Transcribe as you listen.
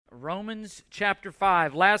Romans chapter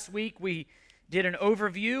 5. Last week we did an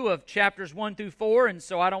overview of chapters 1 through 4, and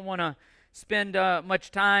so I don't want to spend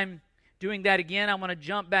much time doing that again. I want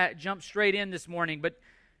to jump straight in this morning. But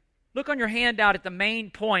look on your handout at the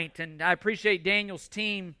main point, and I appreciate Daniel's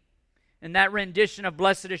team and that rendition of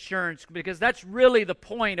Blessed Assurance, because that's really the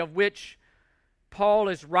point of which Paul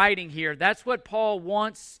is writing here. That's what Paul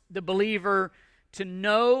wants the believer to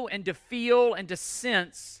know and to feel and to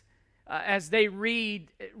sense as they read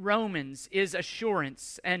Romans, is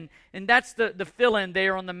assurance. And that's the fill-in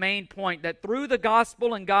there on the main point, that through the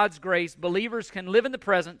gospel and God's grace, believers can live in the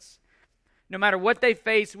presence, no matter what they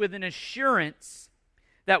face, with an assurance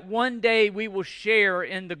that one day we will share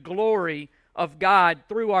in the glory of God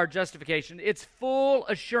through our justification. It's full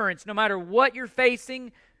assurance, no matter what you're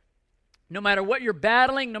facing, no matter what you're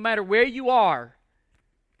battling, no matter where you are.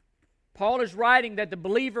 Paul is writing that the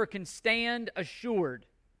believer can stand assured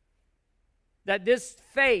that this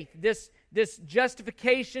faith, this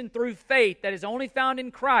justification through faith that is only found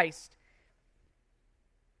in Christ,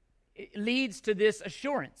 it leads to this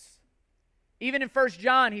assurance. Even in 1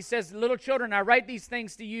 John, he says, "Little children, I write these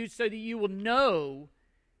things to you so that you will know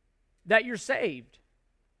that you're saved."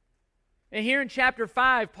 And here in chapter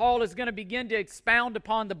 5, Paul is going to begin to expound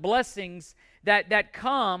upon the blessings that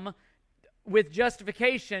come with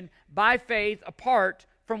justification by faith apart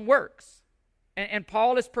from works. And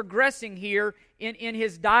Paul is progressing here in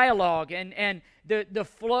his dialogue, and the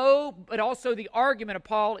flow, but also the argument of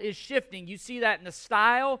Paul is shifting. You see that in the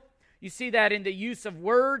style. You see that in the use of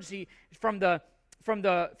words. From the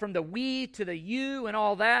we to the you and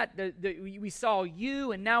all that. We saw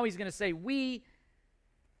you, and now he's going to say we.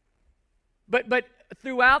 But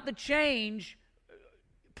throughout the change,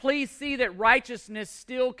 please see that righteousness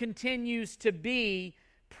still continues to be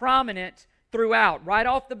prominent throughout. Right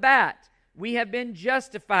off the bat, we have been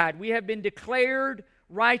justified. We have been declared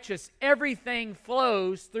righteous. Everything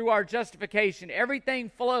flows through our justification. Everything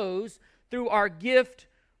flows through our gift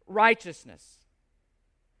righteousness.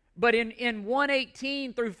 But in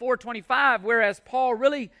 1:18 through 4:25, whereas Paul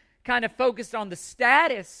really kind of focused on the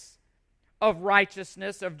status of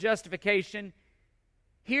righteousness, of justification,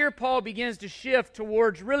 here Paul begins to shift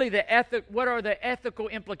towards really what are the ethical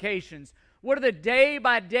implications? What are the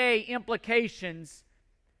day-by-day implications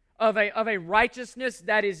of a righteousness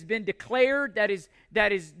that has been declared, that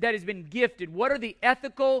has been gifted? What are the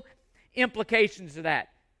ethical implications of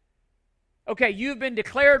that? Okay, you've been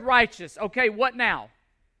declared righteous. Okay, what now?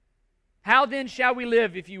 How then shall we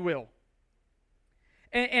live, if you will?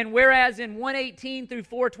 And whereas in 1:18 through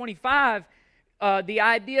 4:25, the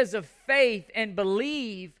ideas of faith and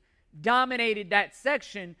believe dominated that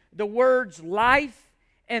section, the words life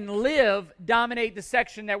and live dominate the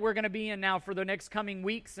section that we're going to be in now for the next coming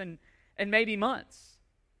weeks and maybe months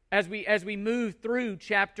as we move through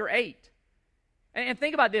chapter 8. And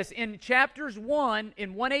think about this. In chapters 1,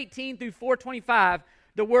 in 1:18 through 4:25,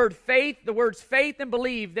 the words faith and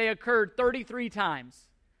believe, they occurred 33 times.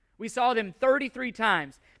 We saw them 33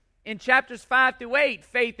 times. In chapters 5 through 8,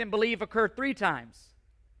 faith and believe occurred 3 times.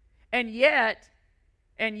 And yet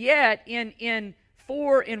in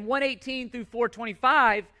 1:18 through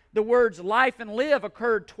 4:25, the words life and live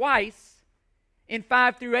occurred twice. In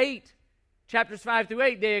 5 through 8, chapters 5 through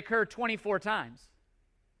 8, they occur 24 times.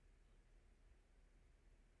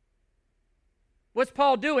 What's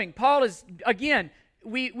Paul doing? Paul is, again,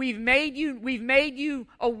 we've made you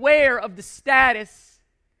aware of the status,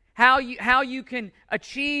 how you can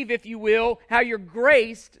achieve, if you will, how you're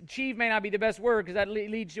graced. Achieve may not be the best word because that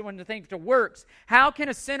leads you to think to works. How can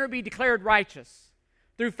a sinner be declared righteous?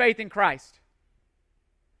 Through faith in Christ.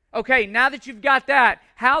 Okay, now that you've got that,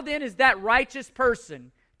 how then is that righteous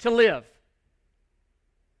person to live?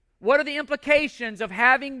 What are the implications of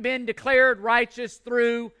having been declared righteous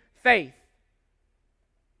through faith?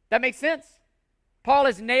 That makes sense? Paul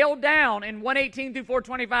has nailed down in 1:18 through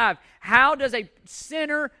 4:25, how does a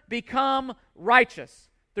sinner become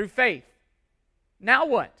righteous? Through faith. Now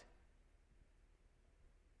what?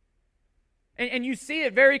 And you see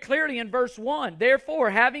it very clearly in verse 1.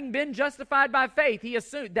 Therefore, having been justified by faith, he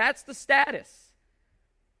assumed, that's the status.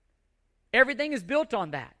 Everything is built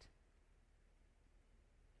on that.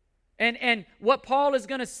 And what Paul is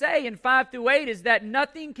going to say in 5 through 8 is that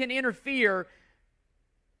nothing can interfere,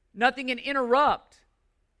 nothing can interrupt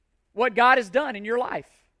what God has done in your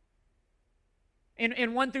life.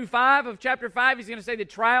 In 1 through 5 of chapter 5, he's going to say the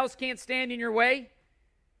trials can't stand in your way.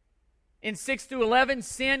 In 6 through 11,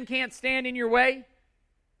 sin can't stand in your way.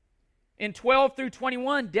 In 12 through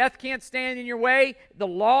 21, death can't stand in your way. The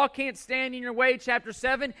law can't stand in your way, chapter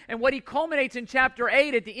 7. And what he culminates in chapter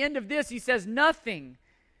 8, at the end of this, he says, nothing.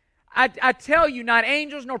 I tell you, not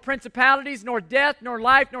angels, nor principalities, nor death, nor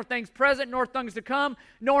life, nor things present, nor things to come,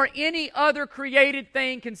 nor any other created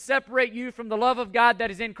thing can separate you from the love of God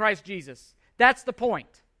that is in Christ Jesus. That's the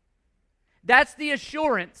point. That's the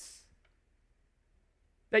assurance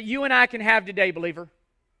that you and I can have today, believer.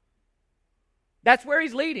 That's where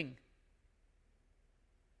he's leading.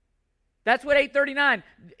 That's what 839,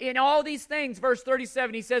 in all these things, verse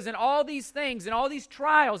 37, he says, in all these things, in all these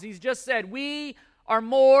trials, he's just said, we are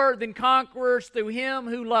more than conquerors through him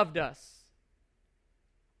who loved us.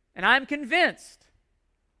 And I'm convinced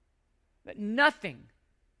that nothing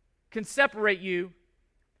can separate you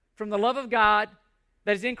from the love of God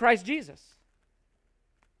that is in Christ Jesus.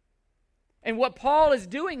 And what Paul is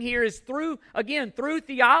doing here is through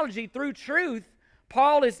theology, through truth,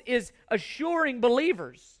 Paul is assuring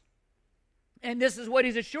believers. And this is what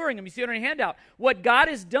he's assuring them. You see it on your handout. What God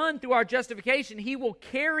has done through our justification, he will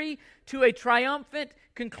carry to a triumphant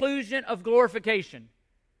conclusion of glorification.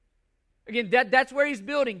 Again, that's where he's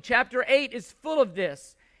building. Chapter 8 is full of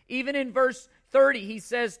this. Even in verse 30, he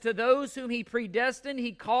says, to those whom he predestined,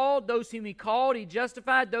 he called. Those whom he called, he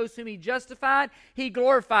justified. Those whom he justified, he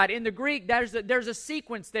glorified. In the Greek, there's a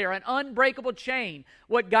sequence there, an unbreakable chain.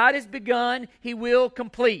 What God has begun, he will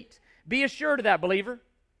complete. Be assured of that, believer.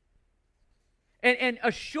 And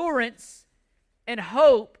assurance and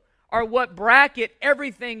hope are what bracket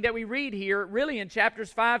everything that we read here, really in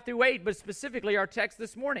chapters 5 through 8, but specifically our text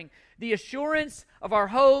this morning. The assurance of our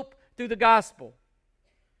hope through the gospel.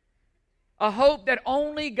 A hope that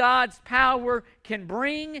only God's power can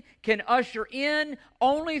bring, can usher in,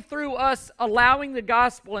 only through us allowing the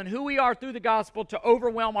gospel and who we are through the gospel to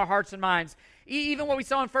overwhelm our hearts and minds. Even what we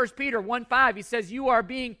saw in 1 Peter 1:5, he says, you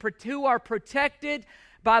are protected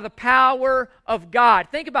by the power of God.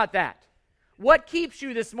 Think about that. What keeps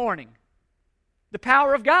you this morning? The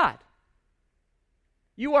power of God.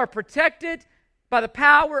 You are protected by the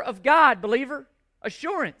power of God, believer.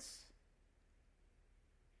 Assurance.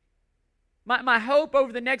 My hope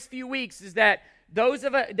over the next few weeks is that those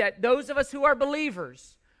of us who are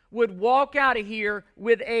believers would walk out of here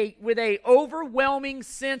with a overwhelming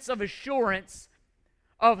sense of assurance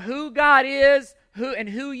of who God is,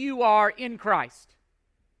 who you are in Christ.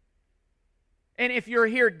 And if you're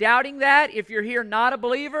here doubting that, if you're here not a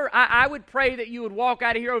believer, I would pray that you would walk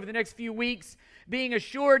out of here over the next few weeks being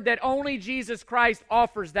assured that only Jesus Christ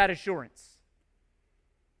offers that assurance.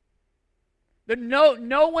 That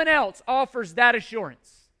no one else offers that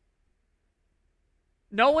assurance.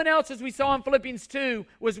 No one else, as we saw in Philippians 2,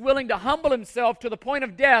 was willing to humble himself to the point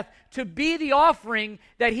of death to be the offering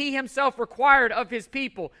that he himself required of his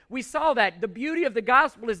people. We saw that. The beauty of the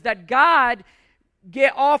gospel is that God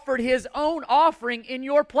offered his own offering in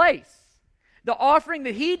your place. The offering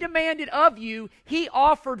that he demanded of you, he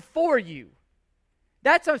offered for you.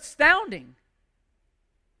 That's astounding.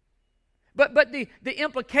 But the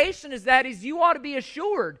implication is you ought to be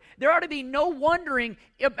assured. There ought to be no wondering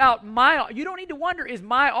about you don't need to wonder, is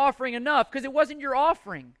my offering enough? Because it wasn't your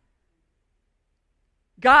offering.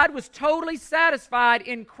 God was totally satisfied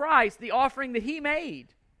in Christ, the offering that he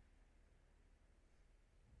made.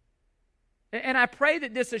 And I pray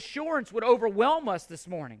that this assurance would overwhelm us this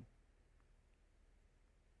morning.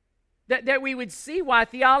 That we would see why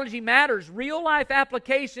theology matters. Real life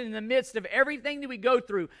application in the midst of everything that we go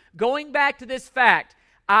through. Going back to this fact,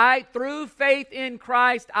 through faith in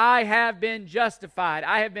Christ, I have been justified.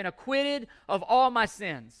 I have been acquitted of all my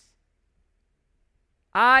sins.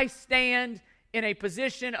 I stand in a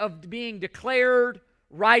position of being declared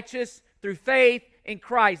righteous through faith in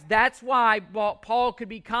Christ. That's why Paul could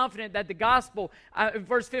be confident that the gospel,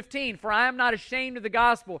 verse 15, for I am not ashamed of the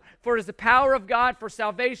gospel, for it is the power of God for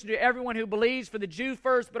salvation to everyone who believes, for the Jew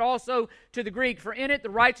first, but also to the Greek. For in it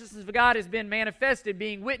the righteousness of God has been manifested,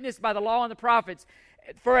 being witnessed by the law and the prophets.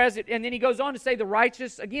 And then he goes on to say, the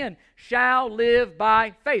righteous, again, shall live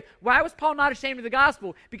by faith. Why was Paul not ashamed of the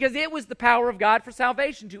gospel? Because it was the power of God for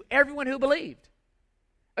salvation to everyone who believed.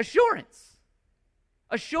 Assurance.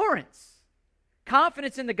 Assurance.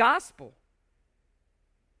 Confidence in the gospel.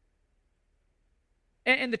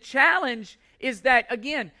 And the challenge is that,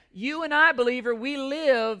 again, you and I, believer, we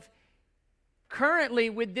live currently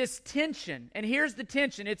with this tension. And here's the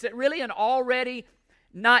tension. It's really an already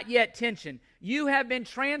not yet tension. You have been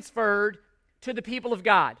transferred to the people of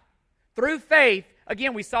God. Through faith,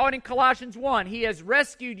 again, we saw it in Colossians 1. He has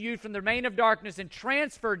rescued you from the domain of darkness and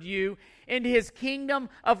transferred you into his kingdom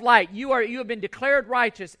of light. You have been declared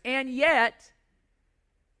righteous, and yet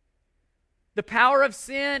the power of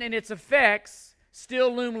sin and its effects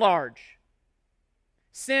still loom large.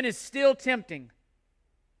 Sin is still tempting.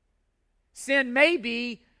 Sin may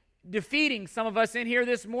be defeating some of us in here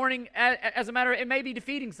this morning. As a matter of, it may be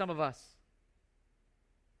defeating some of us.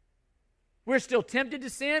 We're still tempted to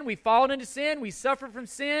sin. We've fallen into sin. We suffer from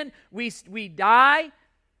sin. We die.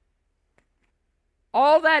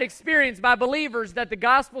 All that experienced by believers that the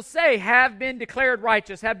gospel say have been declared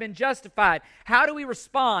righteous, have been justified. How do we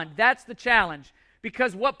respond? That's the challenge.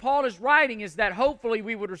 Because what Paul is writing is that hopefully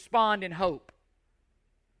we would respond in hope.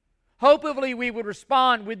 Hopefully we would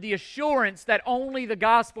respond with the assurance that only the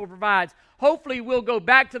gospel provides. Hopefully we'll go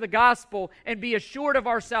back to the gospel and be assured of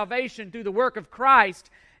our salvation through the work of Christ,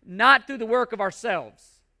 not through the work of ourselves.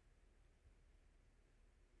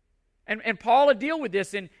 And Paul will deal with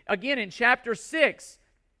this again in chapter 6.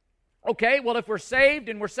 Okay, well, if we're saved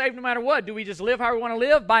and we're saved no matter what, do we just live how we want to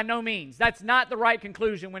live? By no means. That's not the right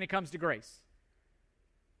conclusion when it comes to grace.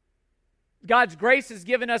 God's grace has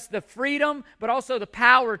given us the freedom, but also the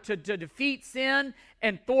power to defeat sin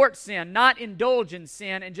and thwart sin, not indulge in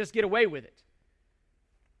sin and just get away with it.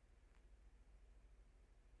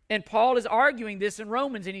 And Paul is arguing this in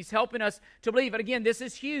Romans, and he's helping us to believe. And again, this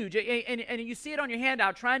is huge. And you see it on your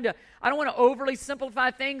handout, I don't want to overly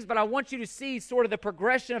simplify things, but I want you to see sort of the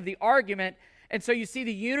progression of the argument. And so you see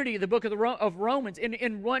the unity of the book of Romans.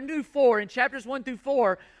 In 1 through 4, in chapters 1 through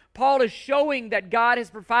 4, Paul is showing that God has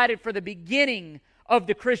provided for the beginning of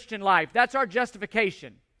the Christian life. That's our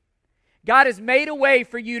justification. God has made a way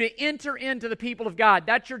for you to enter into the people of God.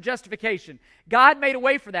 That's your justification. God made a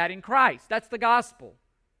way for that in Christ. That's the gospel.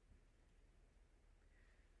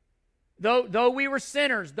 Though we were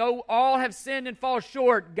sinners, though all have sinned and fall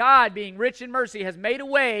short, God, being rich in mercy, has made a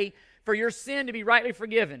way for your sin to be rightly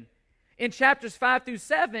forgiven. In chapters 5 through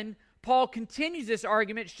 7, Paul continues this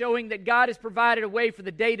argument, showing that God has provided a way for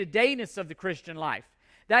the day-to-dayness of the Christian life.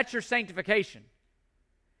 That's your sanctification.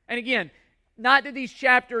 And again, not that these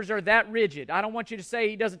chapters are that rigid. I don't want you to say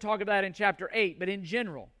he doesn't talk about that in chapter 8, but in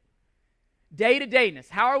general. Day-to-dayness.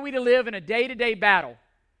 How are we to live in a day-to-day battle?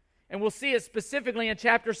 And we'll see it specifically in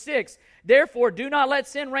chapter 6. Therefore, do not let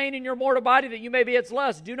sin reign in your mortal body that you may be its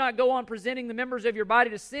lust. Do not go on presenting the members of your body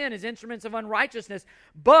to sin as instruments of unrighteousness,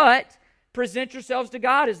 but present yourselves to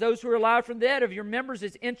God as those who are alive from the dead, of your members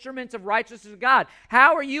as instruments of righteousness of God.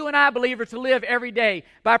 How are you and I, believers, to live every day?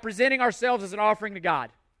 By presenting ourselves as an offering to God.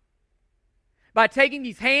 By taking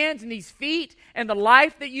these hands and these feet and the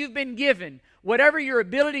life that you've been given, whatever your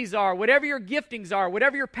abilities are, whatever your giftings are,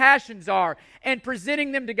 whatever your passions are, and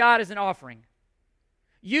presenting them to God as an offering.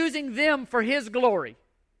 Using them for His glory.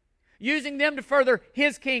 Using them to further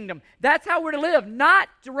His kingdom. That's how we're to live, not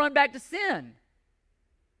to run back to sin.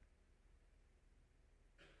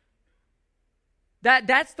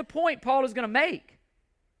 That's the point Paul is going to make.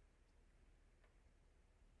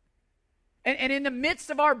 And in the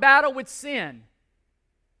midst of our battle with sin,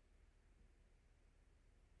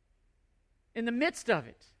 in the midst of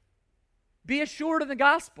it, be assured of the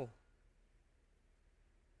gospel.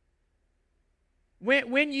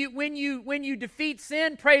 When you defeat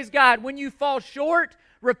sin, praise God. When you fall short,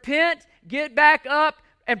 repent, get back up,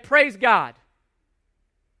 and praise God.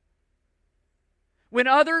 When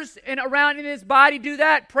others around in His body do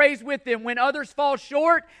that, praise with them. When others fall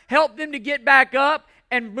short, help them to get back up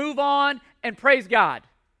and move on and praise God.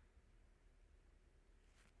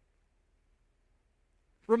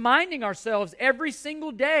 Reminding ourselves every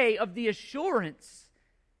single day of the assurance.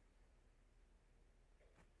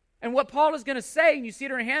 And what Paul is going to say, and you see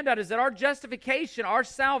it in our handout, is that our justification, our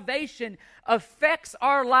salvation affects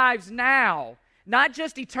our lives now, not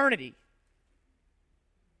just eternity.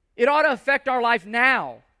 It ought to affect our life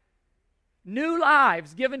now. New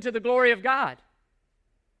lives given to the glory of God.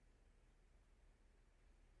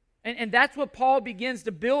 And that's what Paul begins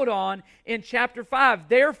to build on in chapter 5.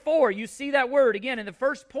 Therefore, you see that word again in the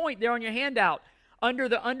first point there on your handout. Under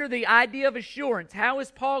the idea of assurance, how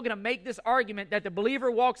is Paul going to make this argument that the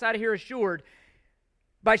believer walks out of here assured?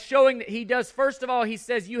 By showing that he does, first of all, he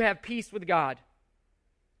says you have peace with God.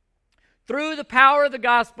 Through the power of the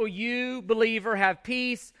gospel, you, believer, have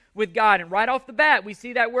peace with God. And right off the bat, we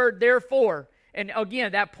see that word therefore. And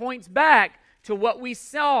again, that points back to what we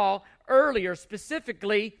saw earlier,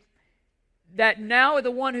 specifically that now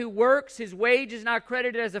the one who works, his wage is not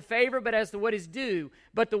credited as a favor, but as to what is due.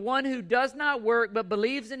 But the one who does not work, but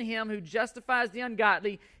believes in Him who justifies the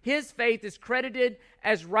ungodly, his faith is credited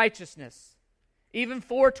as righteousness. Even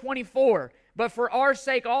 4:24. But for our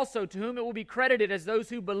sake also, to whom it will be credited as those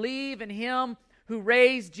who believe in Him who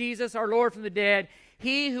raised Jesus our Lord from the dead.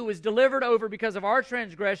 He who was delivered over because of our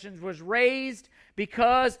transgressions was raised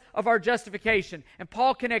because of our justification. And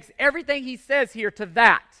Paul connects everything he says here to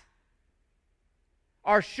that.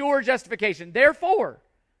 Our sure justification. Therefore,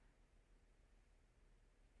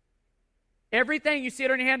 Everything, you see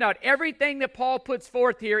it on your handout, everything that Paul puts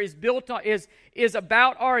forth here is built on, is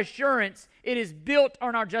about our assurance. It is built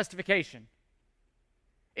on our justification.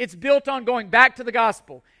 It's built on going back to the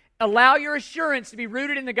gospel. Allow your assurance to be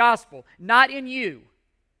rooted in the gospel, not in you.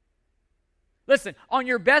 Listen, on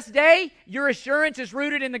your best day, your assurance is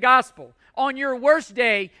rooted in the gospel. On your worst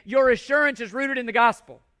day, your assurance is rooted in the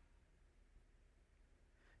gospel.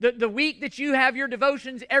 The week that you have your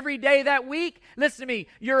devotions every day that week, listen to me,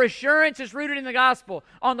 your assurance is rooted in the gospel.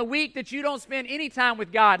 On the week that you don't spend any time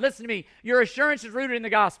with God, listen to me, your assurance is rooted in the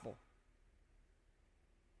gospel.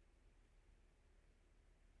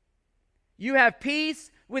 You have peace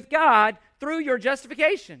with God through your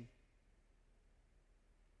justification.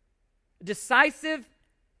 Decisive,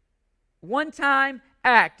 one-time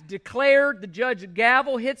act, declared. The judge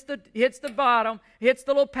gavel hits the bottom, hits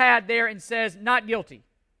the little pad there, and says, not guilty.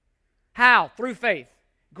 How? Through faith.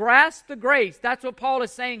 Grasp the grace. That's what Paul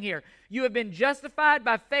is saying here. You have been justified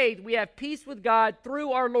by faith. We have peace with God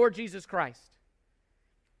through our Lord Jesus Christ.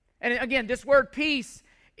 And again, this word peace,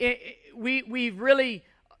 we've really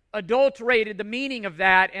adulterated the meaning of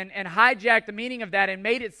that and hijacked the meaning of that and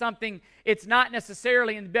made it something it's not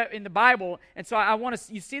necessarily in the Bible. And so I want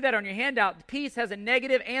to, you see that on your handout. Peace has a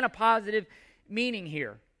negative and a positive meaning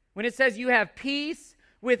here. When it says you have peace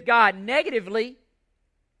with God, negatively,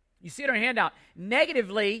 you see it on your handout,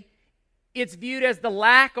 negatively, it's viewed as the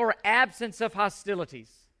lack or absence of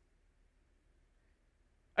hostilities.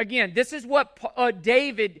 Again, this is what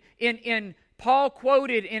David in Paul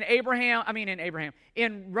quoted in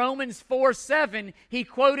Romans 4:7, he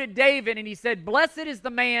quoted David and he said, "Blessed is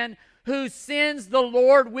the man whose sins the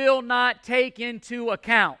Lord will not take into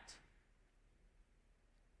account."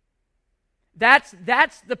 That's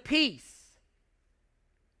the peace.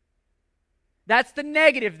 That's the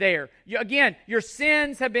negative there. Again, your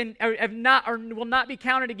sins have not or will not be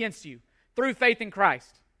counted against you through faith in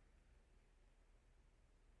Christ.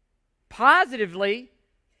 Positively,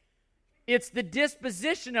 it's the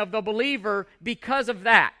disposition of the believer because of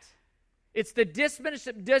that. It's the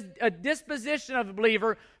disposition of the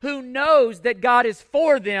believer who knows that God is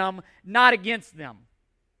for them, not against them.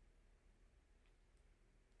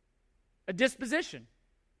 A disposition.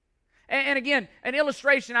 And again, an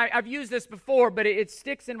illustration, I've used this before, but it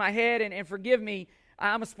sticks in my head, and forgive me,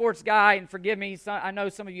 I'm a sports guy, and forgive me, I know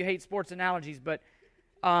some of you hate sports analogies, but,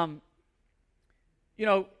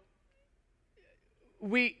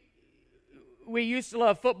 we used to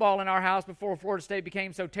love football in our house before Florida State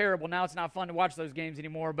became so terrible. Now it's not fun to watch those games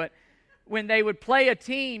anymore, but when they would play a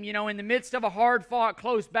team, in the midst of a hard-fought,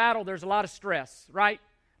 close battle, there's a lot of stress, right?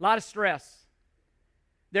 A lot of stress.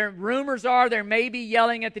 Rumors are there may be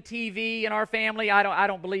yelling at the TV in our family. I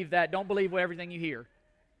don't believe that. Don't believe everything you hear.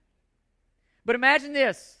 But imagine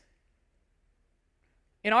this.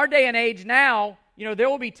 In our day and age now, there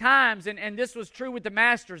will be times, and this was true with the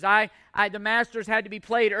Masters. The Masters had to be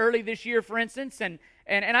played early this year, for instance, and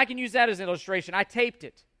I can use that as an illustration. I taped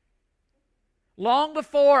it. Long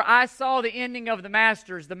before I saw the ending of the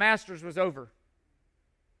Masters was over.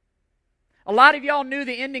 A lot of y'all knew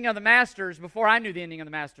the ending of the Masters before I knew the ending of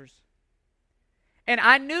the Masters. And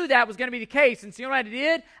I knew that was going to be the case. And so you know what I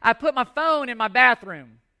did? I put my phone in my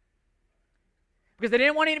bathroom. Because I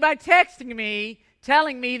didn't want anybody texting me,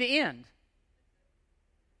 telling me the end.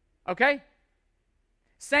 Okay?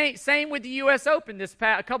 Same with the U.S. Open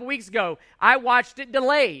a couple weeks ago. I watched it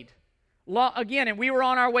delayed. Again, and we were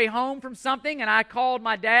on our way home from something, and I called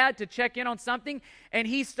my dad to check in on something, and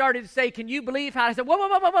he started to say, "Can you believe how?" I said,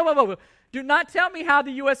 whoa. Do not tell me how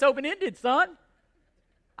the U.S. Open ended, son.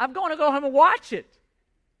 I'm going to go home and watch it.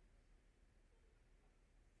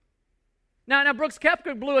 Now Brooks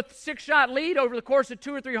Koepka blew a 6-shot lead over the course of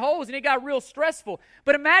 2 or 3 holes, and it got real stressful.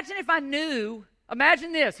 But imagine if I knew,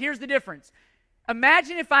 imagine this, here's the difference.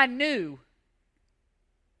 Imagine if I knew,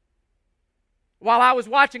 while I was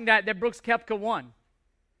watching that Brooks Koepka won.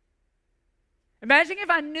 Imagine if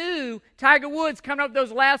I knew Tiger Woods coming up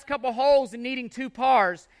those last couple holes and needing 2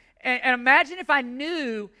 pars. And imagine if I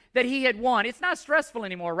knew that he had won. It's not stressful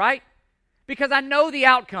anymore, right? Because I know the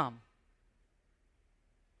outcome.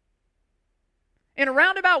 In a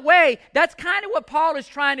roundabout way, that's kind of what Paul is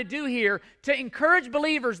trying to do here, to encourage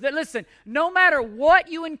believers that, listen, no matter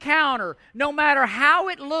what you encounter, no matter how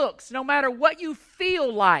it looks, no matter what you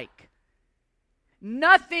feel like,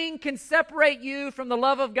 nothing can separate you from the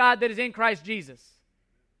love of God that is in Christ Jesus.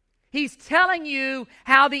 He's telling you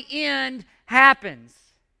how the end happens.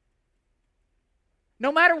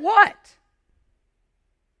 No matter what.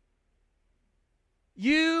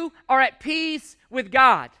 You are at peace with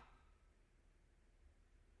God.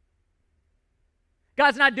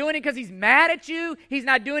 God's not doing it because He's mad at you. He's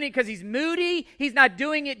not doing it because He's moody. He's not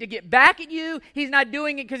doing it to get back at you. He's not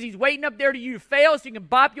doing it because He's waiting up there to you to fail so He can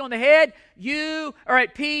bop you on the head. You are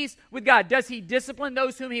at peace with God. Does He discipline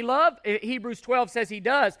those whom He loves? Hebrews 12 says He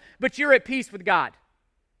does, but you're at peace with God.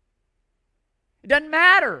 It doesn't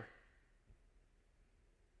matter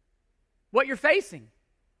what you're facing.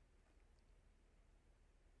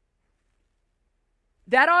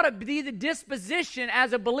 That ought to be the disposition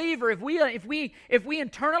as a believer. If we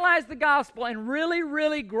internalize the gospel and really,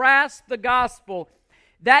 really grasp the gospel,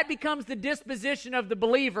 that becomes the disposition of the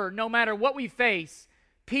believer no matter what we face,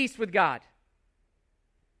 peace with God.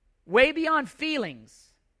 Way beyond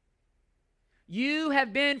feelings. You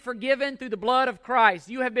have been forgiven through the blood of Christ.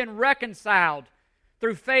 You have been reconciled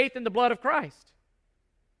through faith in the blood of Christ.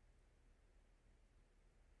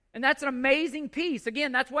 And that's an amazing peace.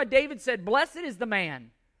 Again, that's why David said, "Blessed is the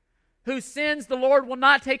man whose sins the Lord will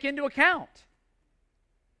not take into account."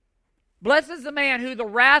 Blessed is the man who the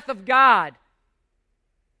wrath of God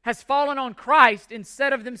has fallen on Christ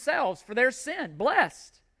instead of themselves for their sin.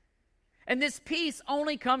 Blessed. And this peace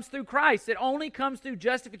only comes through Christ. It only comes through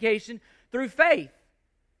justification through faith.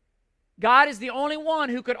 God is the only one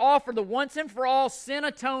who could offer the once and for all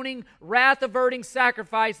sin-atoning, wrath-averting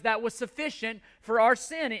sacrifice that was sufficient for our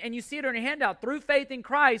sin. And you see it on your handout. Through faith in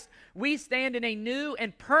Christ, we stand in a new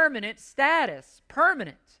and permanent status.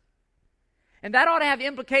 Permanent. And that ought to have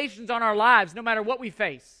implications on our lives no matter what we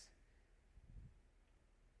face.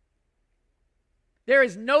 There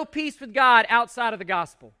is no peace with God outside of the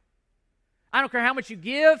gospel. I don't care how much you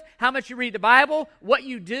give, how much you read the Bible, what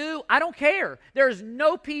you do. I don't care. There is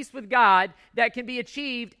no peace with God that can be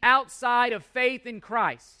achieved outside of faith in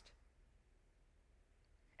Christ.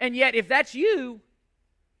 And yet, if that's you,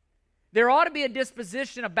 there ought to be a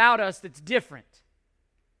disposition about us that's different.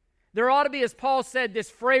 There ought to be, as Paul said,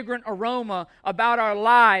 this fragrant aroma about our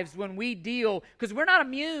lives when we deal, because we're not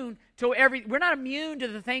immune to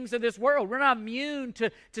the things of this world. We're not immune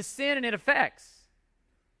to sin and its effects.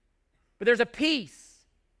 But there's a peace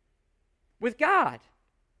with God.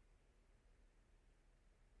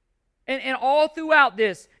 And all throughout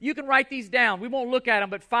this, you can write these down. We won't look at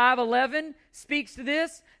them, but 5:11 speaks to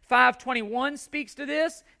this. 5:21 speaks to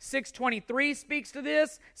this. 6:23 speaks to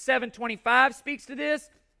this. 7:25 speaks to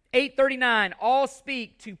this. 8:39 all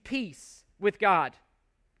speak to peace with God.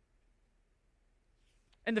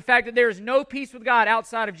 And the fact that there is no peace with God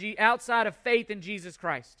outside of faith in Jesus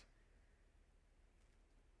Christ.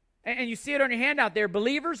 And you see it on your handout there.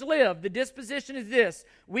 Believers live. The disposition is this.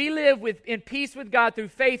 We live in peace with God through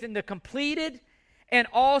faith in the completed and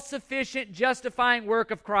all-sufficient justifying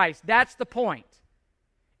work of Christ. That's the point.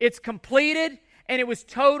 It's completed and it was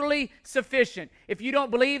totally sufficient. If you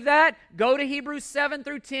don't believe that, go to Hebrews 7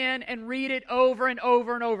 through 10 and read it over and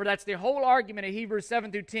over and over. That's the whole argument of Hebrews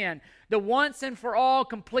 7 through 10. The once and for all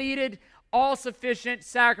completed, all-sufficient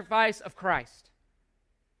sacrifice of Christ.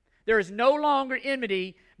 There is no longer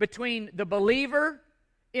enmity between the believer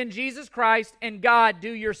in Jesus Christ and God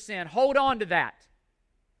due your sin. Hold on to that.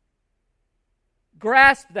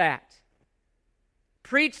 Grasp that.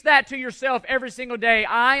 Preach that to yourself every single day.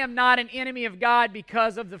 I am not an enemy of God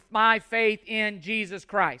because of my faith in Jesus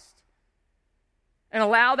Christ. And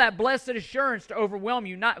allow that blessed assurance to overwhelm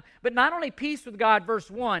you. But not only peace with God, verse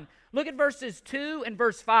 1. Look at verses 2 and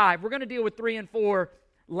verse 5. We're going to deal with 3 and 4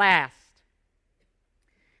 last.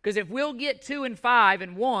 Because if we'll get 2 and 5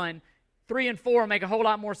 and 1, 3 and 4 will make a whole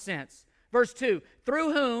lot more sense. Verse 2,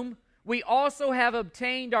 through whom we also have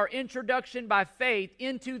obtained our introduction by faith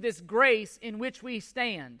into this grace in which we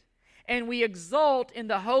stand, and we exult in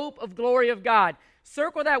the hope of glory of God.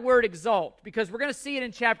 Circle that word exult, because we're going to see it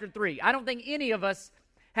in chapter 3. I don't think any of us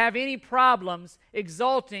have any problems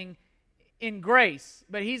exulting in grace,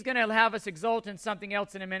 but he's going to have us exult in something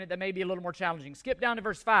else in a minute that may be a little more challenging. Skip down to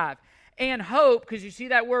verse 5. And hope, because you see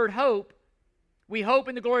that word hope, we hope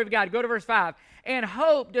in the glory of God. Go to verse 5. And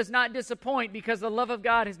hope does not disappoint because the love of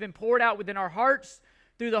God has been poured out within our hearts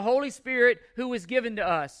through the Holy Spirit who was given to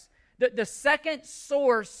us. The second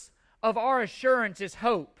source of our assurance is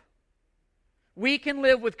hope. We can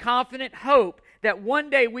live with confident hope that one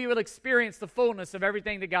day we will experience the fullness of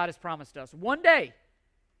everything that God has promised us. One day.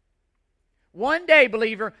 One day,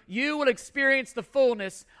 believer, you will experience the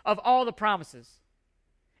fullness of all the promises.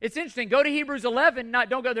 It's interesting. Go to Hebrews 11.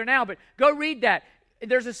 Don't go there now, but go read that.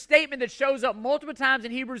 There's a statement that shows up multiple times in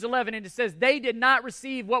Hebrews 11, and it says, they did not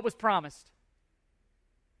receive what was promised.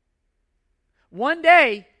 One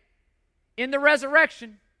day, in the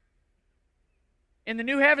resurrection, in the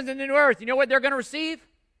new heavens and the new earth, you know what they're going to receive?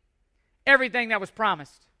 Everything that was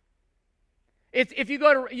promised. You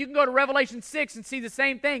can go to Revelation 6 and see the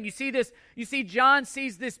same thing. You see John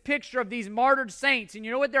sees this picture of these martyred saints, and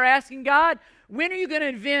you know what they're asking God? When are you going to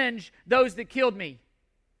avenge those that killed me?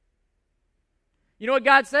 You know what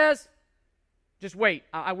God says? Just wait.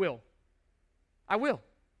 I will. I will.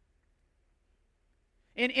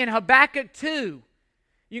 In Habakkuk 2,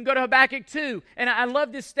 you can go to Habakkuk 2, and I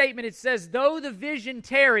love this statement. It says, though the vision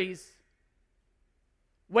tarries,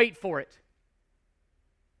 wait for it.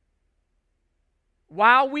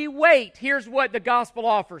 While we wait, here's what the gospel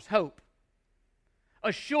offers: hope,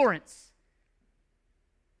 assurance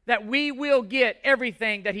that we will get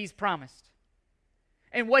everything that He's promised.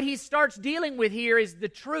 And what he starts dealing with here is the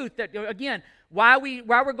truth that, again, why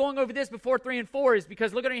we're going over this before 3 and 4 is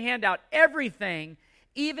because, look at your handout, everything,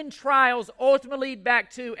 even trials, ultimately lead back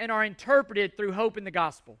to and are interpreted through hope in the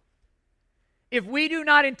gospel. If we do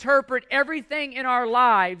not interpret everything in our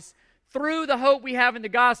lives through the hope we have in the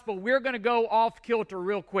gospel, we're going to go off kilter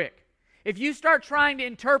real quick. If you start trying to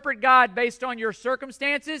interpret God based on your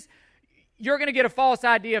circumstances, you're going to get a false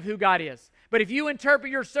idea of who God is. But if you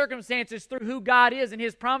interpret your circumstances through who God is and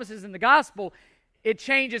His promises in the gospel, it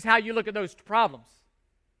changes how you look at those problems.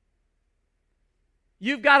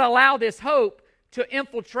 You've got to allow this hope to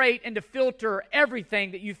infiltrate and to filter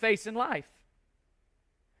everything that you face in life.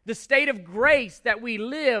 The state of grace that we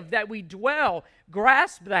live, that we dwell,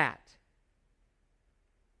 grasp that.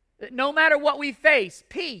 No matter what we face,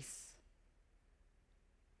 peace.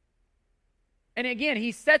 And again,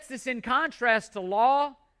 he sets this in contrast to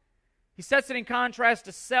law. He sets it in contrast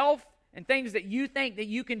to self and things that you think that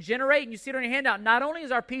you can generate. And you see it on your handout. Not only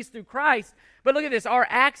is our peace through Christ, but look at this. Our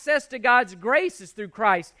access to God's grace is through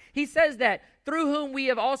Christ. He says that, through whom we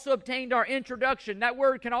have also obtained our introduction. That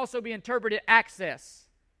word can also be interpreted access.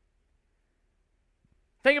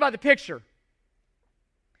 Think about the picture.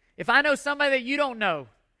 If I know somebody that you don't know,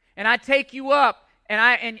 and I take you up,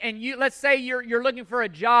 and you, let's say you're looking for a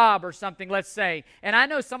job or something, let's say, and I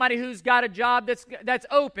know somebody who's got a job that's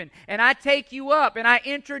open, and I take you up and I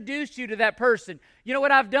introduce you to that person. You know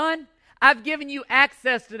what I've done? I've given you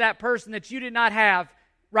access to that person that you did not have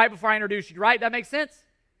right before I introduced you, right? That makes sense?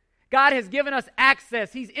 God has given us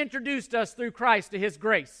access. He's introduced us through Christ to His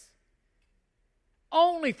grace.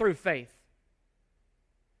 Only through faith.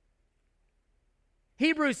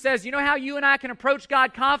 Hebrews says, you know how you and I can approach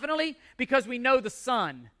God confidently? Because we know the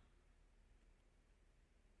Son.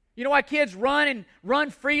 You know why kids run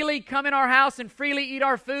freely, come in our house and freely eat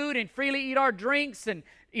our food and freely eat our drinks and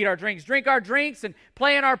drink our drinks and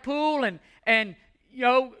play in our pool and you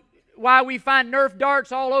know, why we find Nerf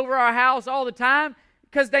darts all over our house all the time?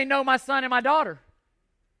 Because they know my son and my daughter.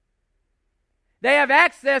 They have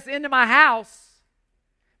access into my house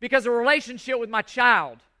because of a relationship with my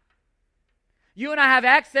child. You and I have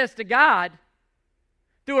access to God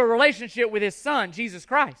through a relationship with His Son, Jesus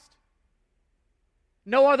Christ.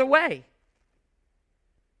 No other way.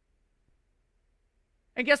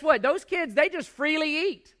 And guess what? Those kids, they just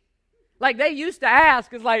freely eat. Like they used to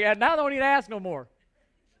ask, it's like, now they don't need to ask no more.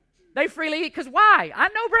 They freely eat, because why? I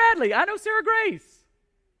know Bradley. I know Sarah Grace.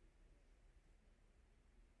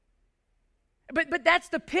 But that's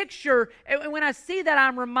the picture. And when I see that,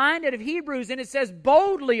 I'm reminded of Hebrews, and it says,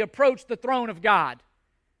 boldly approach the throne of God.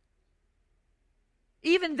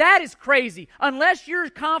 Even that is crazy. Unless you're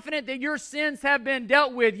confident that your sins have been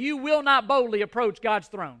dealt with, you will not boldly approach God's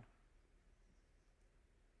throne.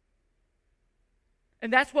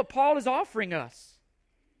 And that's what Paul is offering us.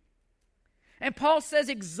 And Paul says,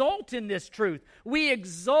 exult in this truth. We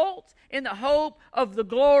exult in the hope of the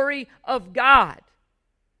glory of God.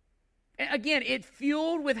 Again, it's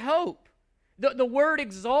fueled with hope. The word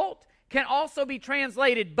exult can also be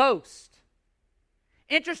translated boast.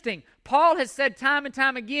 Interesting. Paul has said time and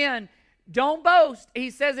time again, don't boast.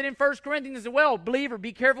 He says it in 1 Corinthians as well. Believer,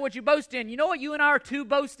 be careful what you boast in. You know what you and I are to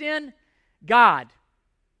boast in? God.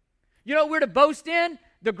 You know what we're to boast in?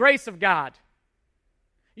 The grace of God.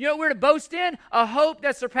 You know what we're to boast in? A hope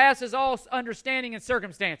that surpasses all understanding and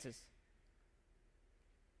circumstances.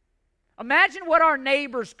 Imagine what our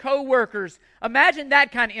neighbors, co-workers, imagine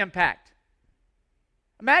that kind of impact.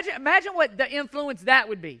 Imagine what the influence that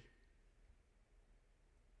would be.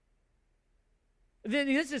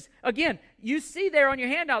 This is, again, you see there on your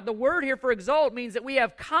handout, the word here for exalt means that we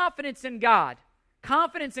have confidence in God.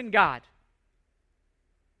 Confidence in God.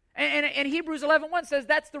 And Hebrews 11:1 says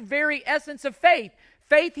that's the very essence of faith.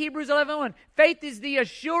 Faith, Hebrews 11:1, faith is the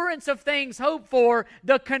assurance of things hoped for,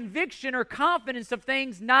 the conviction or confidence of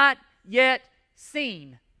things not yet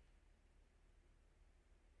seen.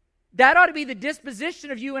 That ought to be the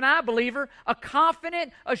disposition of you and I, believer, a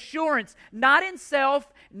confident assurance, not in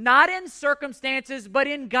self, not in circumstances, but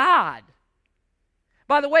in God.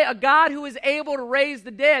 By the way, a God who is able to raise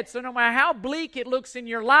the dead. So no matter how bleak it looks in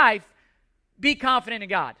your life, be confident in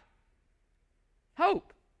God.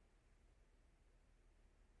 Hope.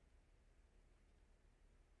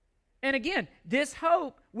 And again, this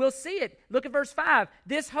hope, we'll see it. Look at verse 5.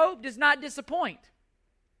 This hope does not disappoint.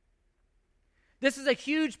 This is a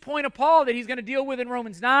huge point of Paul that he's going to deal with in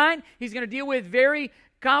Romans 9. He's going to deal with very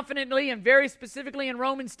confidently and very specifically in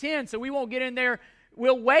Romans 10. So we won't get in there.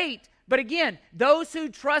 We'll wait. But again, those who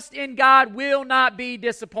trust in God will not be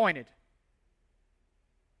disappointed.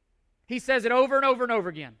 He says it over and over and over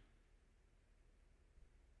again.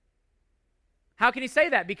 How can he say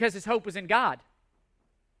that? Because his hope was in God.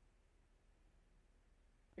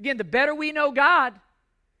 Again, the better we know God,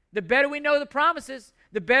 the better we know the promises,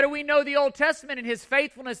 the better we know the Old Testament and His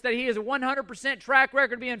faithfulness, that He is a 100% track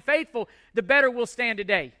record of being faithful, the better we'll stand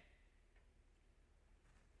today.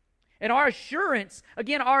 And our assurance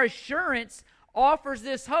offers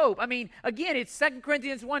this hope. I mean, again, it's 2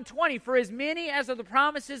 Corinthians 1:20. For as many as are the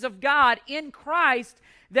promises of God in Christ,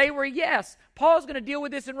 they were yes. Paul's going to deal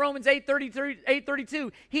with this in Romans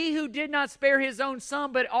 8:32. He who did not spare His own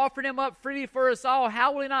Son, but offered Him up freely for us all,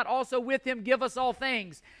 how will He not also with Him give us all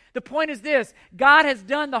things? The point is this: God has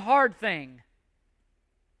done the hard thing.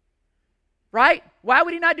 Right? Why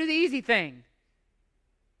would He not do the easy thing?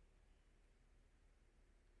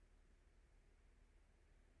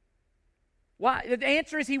 Why? The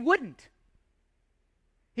answer is He wouldn't.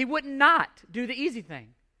 He would not do the easy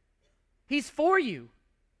thing. He's for you,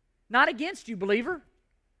 not against you, believer.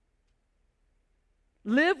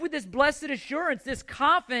 Live with this blessed assurance, this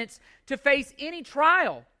confidence to face any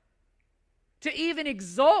trial, to even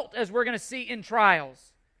exult, as we're going to see in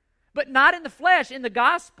trials, but not in the flesh, in the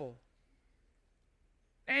gospel.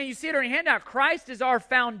 And you see it on your handout. Christ is our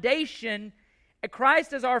foundation.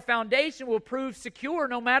 Christ as our foundation will prove secure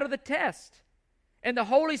no matter the test. And the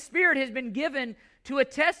Holy Spirit has been given to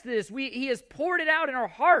attest to this. He has poured it out in our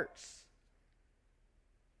hearts.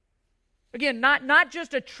 Again, not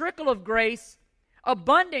just a trickle of grace,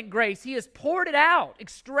 abundant grace. He has poured it out.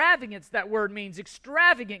 Extravagance, that word means,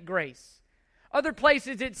 extravagant grace. Other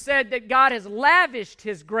places it said that God has lavished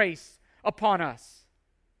His grace upon us.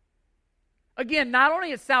 Again, not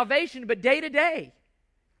only at salvation, but day to day.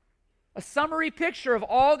 A summary picture of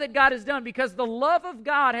all that God has done, because the love of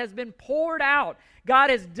God has been poured out. God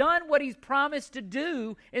has done what He's promised to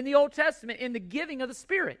do in the Old Testament in the giving of the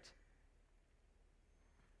Spirit.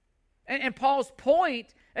 And Paul's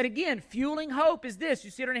point, and again, fueling hope is this.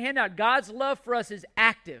 You see it on the handout. God's love for us is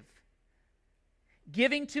active.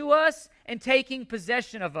 Giving to us and taking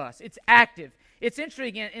possession of us. It's active. It's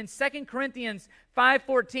interesting. In 2 Corinthians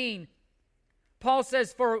 5:14, Paul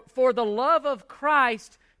says, For the love of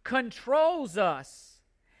Christ controls us,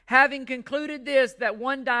 having concluded this, that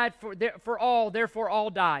one died for all, therefore all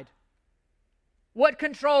died. What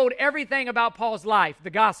controlled everything about Paul's life? The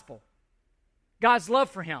gospel. God's love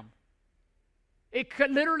for him. It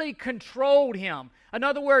literally controlled him.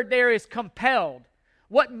 Another word there is compelled.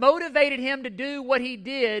 What motivated him to do what he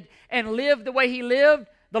did and live the way he lived?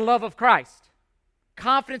 The love of Christ.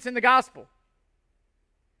 Confidence in the gospel.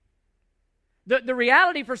 The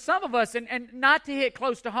reality for some of us, and not to hit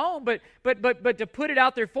close to home, but to put it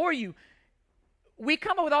out there for you, we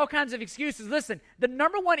come up with all kinds of excuses. Listen, the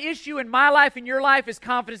number one issue in my life and your life is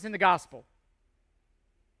confidence in the gospel.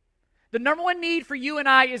 The number one need for you and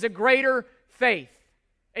I is a greater faith,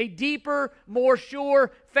 a deeper, more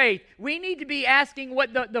sure faith. We need to be asking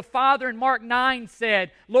what the Father in Mark 9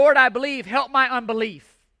 said, Lord, I believe, help my unbelief.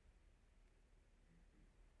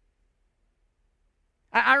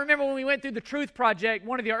 I remember when we went through the Truth Project,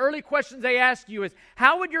 one of the early questions they asked you is,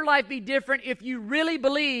 how would your life be different if you really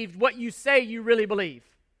believed what you say you really believe?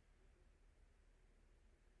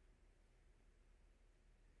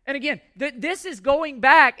 And again, this is going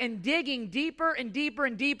back and digging deeper and deeper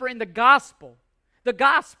and deeper in the gospel. The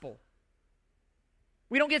gospel.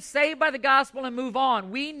 We don't get saved by the gospel and move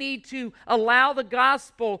on. We need to allow the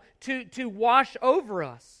gospel to wash over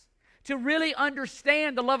us, to really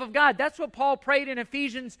understand the love of God. That's what Paul prayed in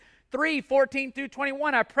Ephesians 3:14 through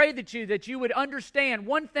 21. I pray that you would understand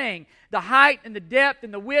one thing, the height and the depth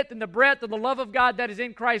and the width and the breadth of the love of God that is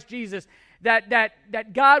in Christ Jesus,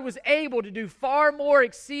 that God was able to do far more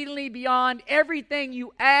exceedingly beyond everything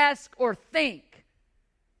you ask or think.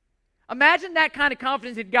 Imagine that kind of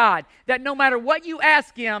confidence in God, that no matter what you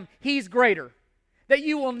ask Him, He's greater. That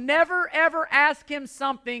you will never, ever ask Him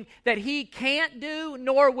something that He can't do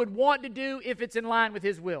nor would want to do if it's in line with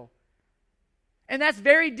His will. And that's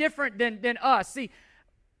very different than us. See,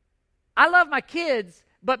 I love my kids,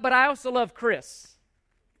 but I also love Chris.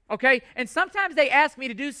 Okay? And sometimes they ask me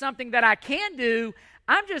to do something that I can do.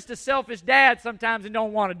 I'm just a selfish dad sometimes and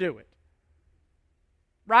don't want to do it.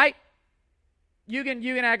 Right? You can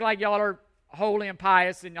act like y'all are holy and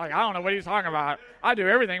pious and you're like, I don't know what he's talking about. I do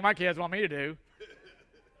everything my kids want me to do.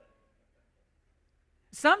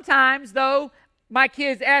 Sometimes, though, my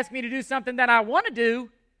kids ask me to do something that I want to do.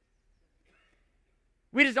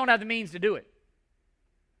 We just don't have the means to do it.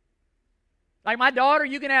 Like my daughter,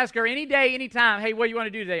 you can ask her any day, any time, hey, what do you want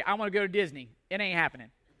to do today? I want to go to Disney. It ain't happening.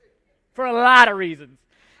 For a lot of reasons.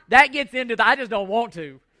 That gets into I just don't want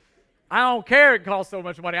to. I don't care it costs so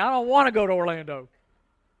much money. I don't want to go to Orlando.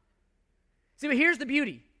 See, but here's the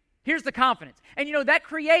beauty. Here's the confidence. And you know, that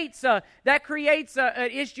creates an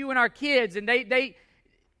issue in our kids, and they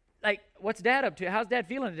like, what's Dad up to? How's Dad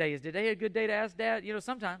feeling today? Is today a good day to ask Dad? You know,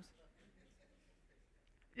 sometimes.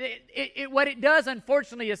 What it does,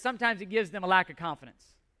 unfortunately, is sometimes it gives them a lack of confidence.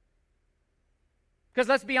 Because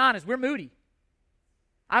let's be honest, we're moody.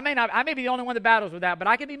 I may be the only one that battles with that, but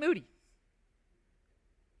I can be moody.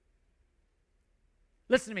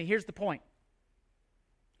 Listen to me, here's the point.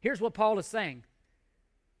 Here's what Paul is saying.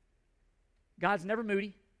 God's never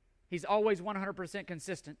moody. He's always 100%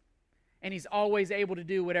 consistent. And he's always able to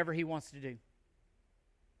do whatever he wants to do.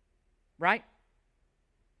 Right?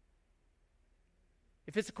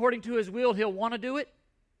 If it's according to his will, he'll want to do it.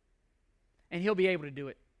 And he'll be able to do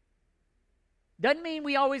it. Doesn't mean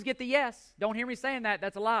we always get the yes. Don't hear me saying that.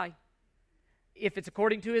 That's a lie. If it's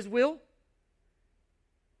according to his will,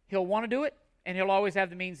 he'll want to do it. And he'll always have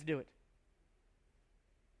the means to do it.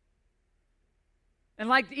 And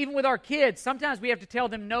like even with our kids, sometimes we have to tell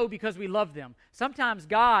them no because we love them. Sometimes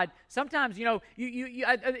you know,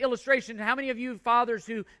 an illustration, how many of you fathers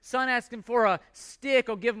who son asks him for a stick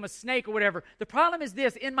or give him a snake or whatever? The problem is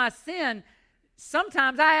this, in my sin,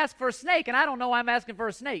 sometimes I ask for a snake and I don't know I'm asking for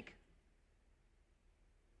a snake.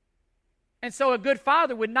 And so a good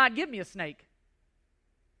father would not give me a snake.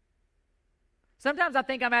 Sometimes I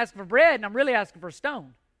think I'm asking for bread and I'm really asking for a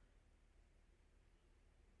stone.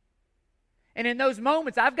 And in those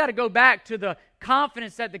moments, I've got to go back to the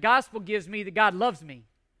confidence that the gospel gives me that God loves me.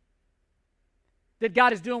 That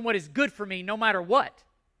God is doing what is good for me no matter what.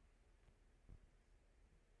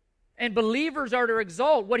 And believers are to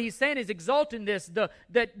exalt. What he's saying is exalt in this,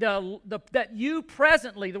 that you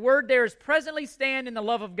presently, the word there is presently stand in the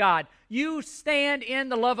love of God. You stand in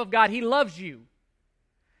the love of God. He loves you.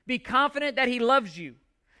 Be confident that he loves you.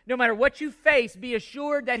 No matter what you face, be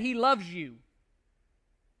assured that he loves you.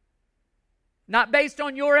 Not based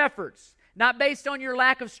on your efforts, not based on your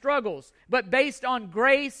lack of struggles, but based on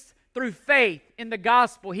grace through faith in the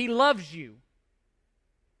gospel. He loves you.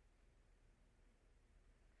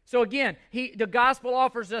 So again, the gospel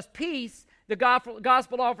offers us peace, the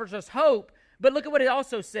gospel offers us hope, but look at what it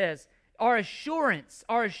also says. Our assurance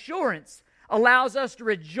allows us to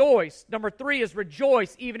rejoice. Number 3 is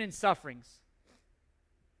rejoice even in sufferings.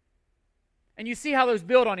 And you see how those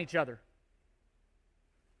build on each other.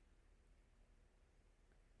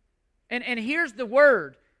 And here's the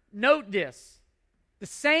word. Note this. The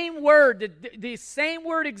same word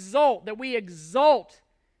exalt, that we exalt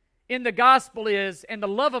in the gospel is, and the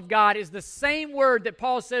love of God is the same word that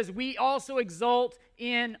Paul says we also exalt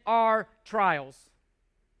in our trials.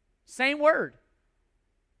 Same word.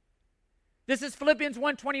 This is Philippians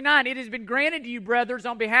 1:29. It has been granted to you, brothers,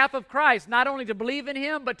 on behalf of Christ, not only to believe in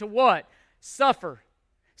him, but to what? Suffer.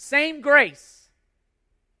 Same grace.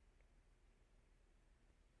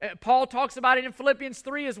 Paul talks about it in Philippians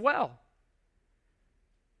 3 as well.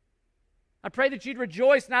 I pray that you'd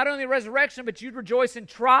rejoice not only in the resurrection, but you'd rejoice in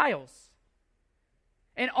trials.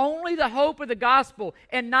 And only the hope of the gospel.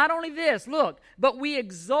 And not only this, look, but we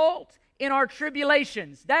exult in our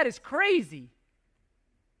tribulations. That is crazy.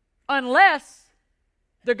 Unless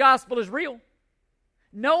the gospel is real.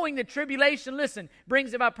 Knowing that tribulation, listen,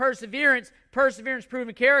 brings about perseverance, perseverance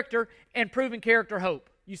proven character, and proven character hope.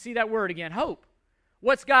 You see that word again, hope.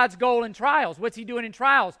 What's God's goal in trials? What's he doing in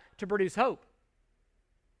trials? To produce hope.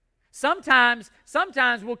 Sometimes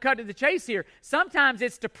we'll cut to the chase here. Sometimes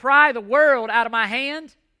it's to pry the world out of my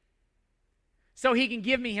hand so he can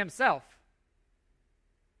give me himself.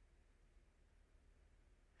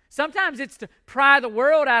 Sometimes it's to pry the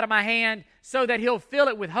world out of my hand so that he'll fill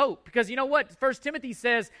it with hope. Because you know what? 1 Timothy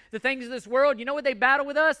says the things of this world, you know what they battle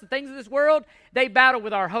with us? The things of this world, they battle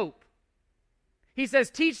with our hope. He says,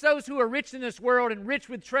 teach those who are rich in this world and rich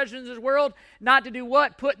with treasures in this world not to do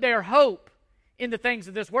what? Put their hope in the things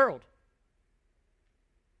of this world.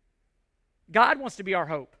 God wants to be our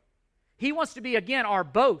hope. He wants to be, again, our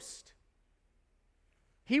boast.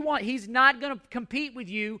 He's not going to compete with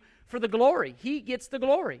you for the glory. He gets the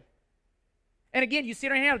glory. And again, you see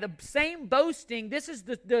it right now, the same boasting, this is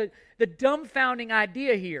the dumbfounding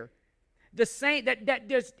idea here. The same that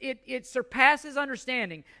just it surpasses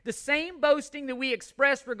understanding. The same boasting that we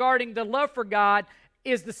express regarding the love for God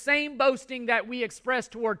is the same boasting that we express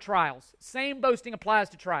toward trials. Same boasting applies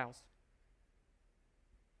to trials.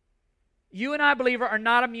 You and I, believer, are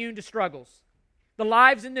not immune to struggles. The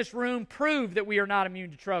lives in this room prove that we are not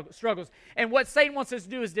immune to struggles. And what Satan wants us to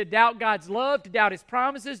do is to doubt God's love, to doubt His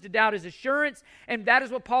promises, to doubt His assurance. And that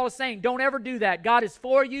is what Paul is saying. Don't ever do that. God is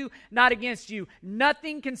for you, not against you.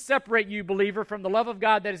 Nothing can separate you, believer, from the love of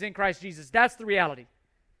God that is in Christ Jesus. That's the reality.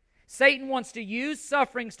 Satan wants to use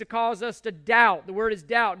sufferings to cause us to doubt. The word is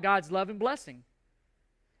doubt, God's love and blessing.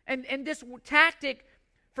 And this tactic,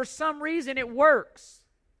 for some reason, it works.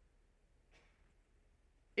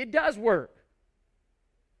 It does work.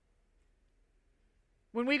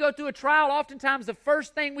 When we go through a trial, oftentimes the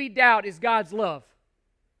first thing we doubt is God's love.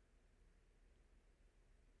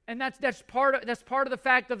 And that's part of the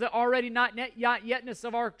fact of the already not yetness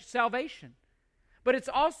of our salvation. But it's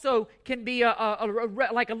also can be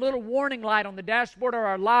like a little warning light on the dashboard of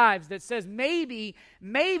our lives that says maybe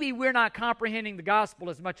we're not comprehending the gospel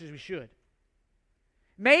as much as we should.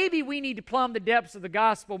 Maybe we need to plumb the depths of the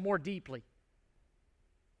gospel more deeply.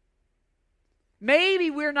 Maybe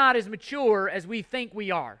we're not as mature as we think we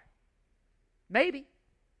are. Maybe.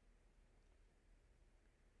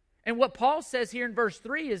 And what Paul says here in verse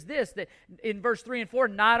 3 is this, that in verse 3 and 4,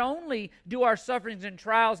 not only do our sufferings and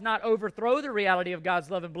trials not overthrow the reality of God's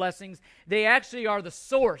love and blessings, they actually are the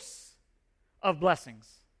source of blessings.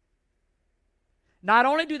 Not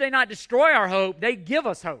only do they not destroy our hope, they give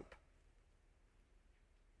us hope.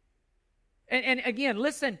 And again,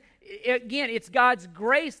 listen, it's God's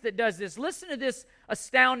grace that does this. Listen to this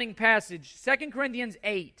astounding passage, 2 Corinthians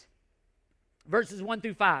 8, verses 1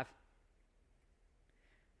 through 5.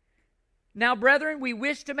 Now, brethren, we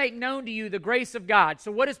wish to make known to you the grace of God.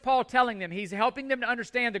 So what is Paul telling them? He's helping them to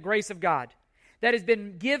understand the grace of God that has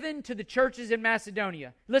been given to the churches in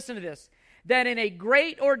Macedonia. Listen to this. That in a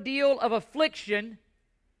great ordeal of affliction,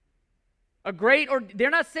 they're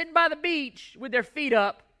not sitting by the beach with their feet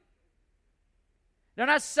up. They're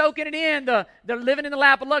not soaking it in. They're living in the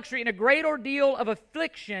lap of luxury. In a great ordeal of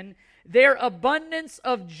affliction, their abundance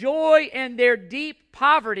of joy and their deep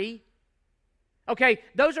poverty. Okay,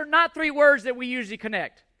 those are not three words that we usually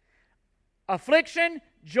connect. Affliction,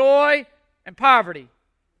 joy, and poverty.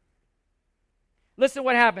 Listen to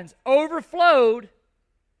what happens. Overflowed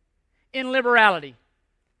in liberality.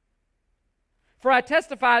 For I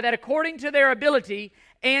testify that according to their ability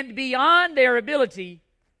and beyond their ability,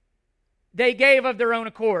 they gave of their own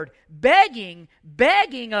accord, begging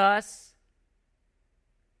us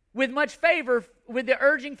with much favor, with the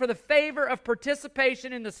urging for the favor of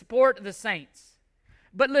participation in the support of the saints.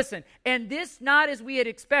 But listen, and this not as we had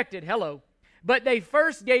expected, but they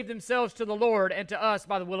first gave themselves to the Lord and to us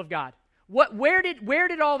by the will of God. Where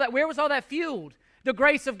was all that fueled? The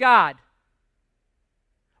grace of God.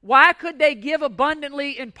 Why could they give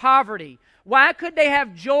abundantly in poverty? Why could they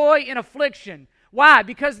have joy in affliction? Why?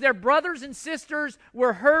 Because their brothers and sisters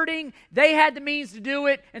were hurting, they had the means to do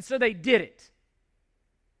it, and so they did it.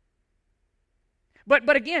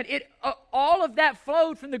 But again, all of that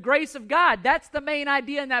flowed from the grace of God. That's the main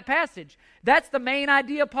idea in that passage. That's the main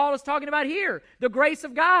idea Paul is talking about here, the grace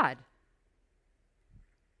of God.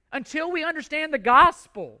 Until we understand the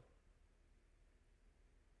gospel,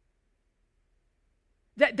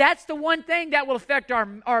 that's the one thing that will affect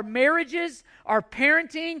our marriages, our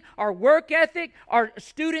parenting, our work ethic, our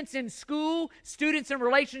students in school, students in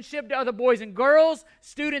relationship to other boys and girls,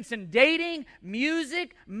 students in dating,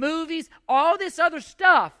 music, movies, all this other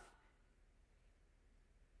stuff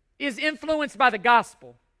is influenced by the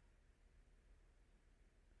gospel.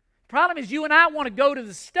 The problem is you and I want to go to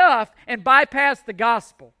the stuff and bypass the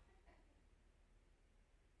gospel.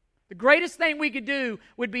 The greatest thing we could do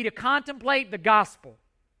would be to contemplate the gospel.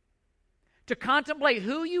 To contemplate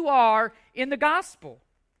who you are in the gospel.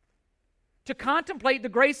 To contemplate the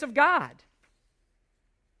grace of God.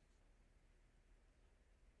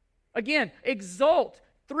 Again, exult.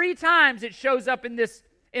 3 times it shows up in this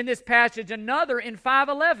passage. Another in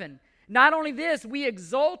 5:11. Not only this, we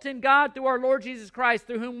exult in God through our Lord Jesus Christ,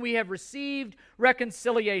 through whom we have received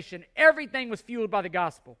reconciliation. Everything was fueled by the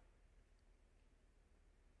gospel.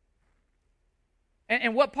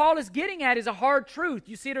 And what Paul is getting at is a hard truth.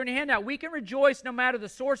 You see it in your handout. We can rejoice no matter the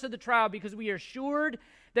source of the trial because we are assured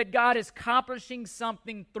that God is accomplishing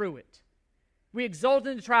something through it. We exult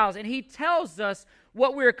in the trials, and he tells us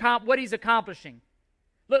what he's accomplishing.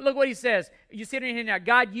 Look what he says. You see it in your handout.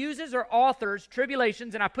 God uses or authors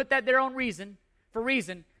tribulations, and I put that there for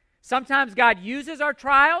reason, Sometimes God uses our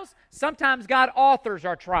trials. Sometimes God authors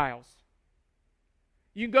our trials.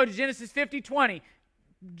 You can go to Genesis 50:20.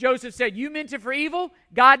 Joseph said, you meant it for evil,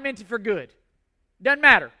 God meant it for good. Doesn't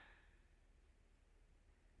matter.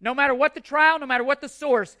 No matter what the trial, no matter what the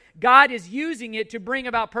source, God is using it to bring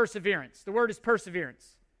about perseverance. The word is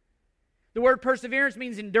perseverance. The word perseverance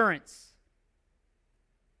means endurance.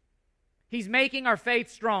 He's making our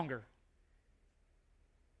faith stronger.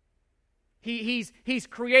 He's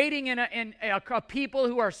creating a people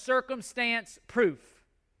who are circumstance proof.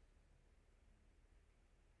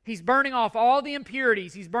 He's burning off all the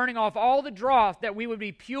impurities. He's burning off all the dross that we would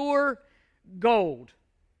be pure gold.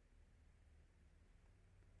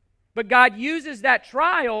 But God uses that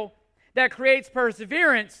trial that creates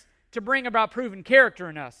perseverance to bring about proven character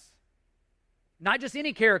in us. Not just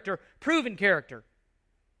any character, proven character.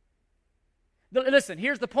 Listen,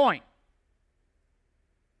 here's the point.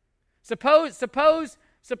 Suppose,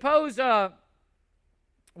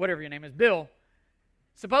 whatever your name is, Bill.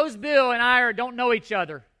 Suppose Bill and I don't know each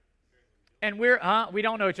other. And we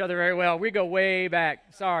don't know each other very well. We go way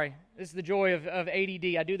back. Sorry. This is the joy of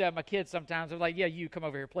ADD. I do that with my kids sometimes. I'm like, yeah, you come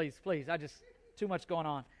over here, please. Too much going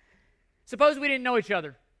on. Suppose we didn't know each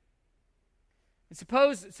other. And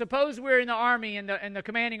suppose we're in the Army and the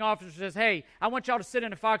commanding officer says, hey, I want y'all to sit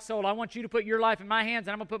in a foxhole. I want you to put your life in my hands,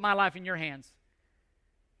 and I'm going to put my life in your hands.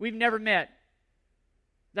 We've never met.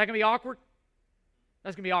 Is that going to be awkward?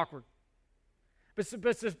 That's going to be awkward.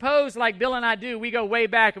 But suppose, like Bill and I do, we go way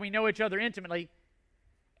back and we know each other intimately,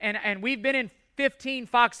 and we've been in 15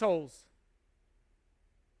 foxholes.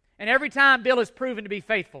 And every time Bill is proven to be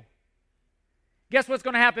faithful. Guess what's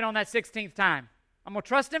going to happen on that 16th time? I'm going to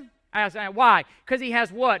trust him? I ask, why? Because he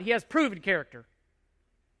has what? He has proven character.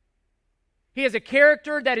 He has a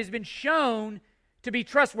character that has been shown to be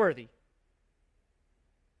trustworthy.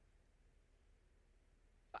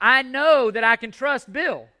 I know that I can trust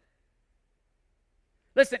Bill.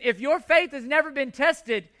 Listen, if your faith has never been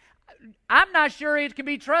tested, I'm not sure it can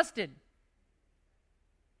be trusted.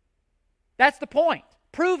 That's the point.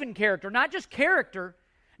 Proven character, not just character,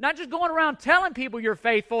 not just going around telling people you're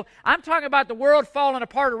faithful. I'm talking about the world falling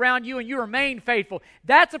apart around you and you remain faithful.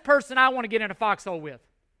 That's a person I want to get in a foxhole with.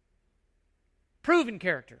 Proven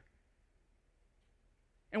character.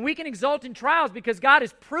 And we can exult in trials because God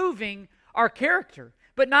is proving our character.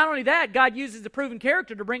 But not only that, God uses the proven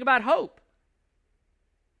character to bring about hope.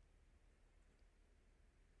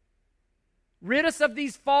 Rid us of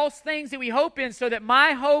these false things that we hope in so that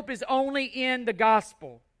my hope is only in the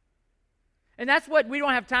gospel. And that's what we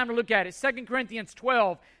don't have time to look at. It's 2 Corinthians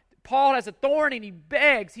 12. Paul has a thorn and he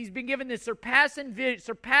begs. He's been given this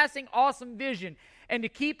surpassing awesome vision. And to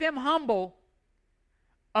keep him humble,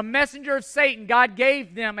 a messenger of Satan, God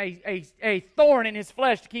gave them a thorn in his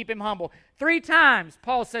flesh to keep him humble. 3 times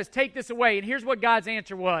Paul says, take this away. And here's what God's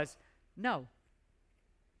answer was. No.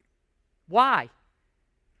 Why?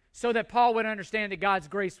 So that Paul would understand that God's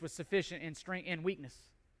grace was sufficient in strength and weakness.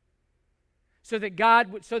 So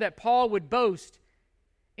that Paul would boast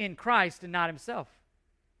in Christ and not himself.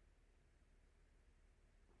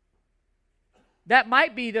 That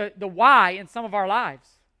might be the why in some of our lives.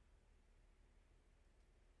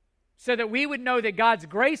 So that we would know that God's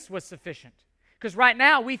grace was sufficient. Because right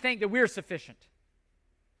now we think that we're sufficient.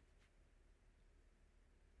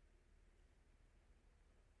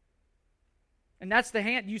 And that's the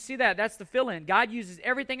hand, you see that, that's the fill-in. God uses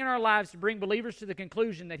everything in our lives to bring believers to the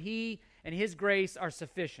conclusion that He and His grace are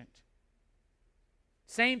sufficient.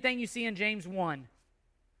 Same thing you see in James 1.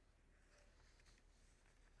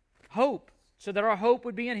 Hope, so that our hope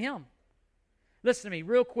would be in Him. Listen to me,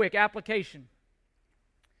 real quick, application.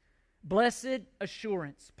 Blessed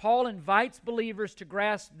assurance. Paul invites believers to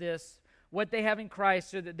grasp this, what they have in Christ,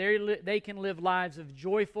 so that they can live lives of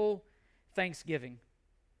joyful thanksgiving.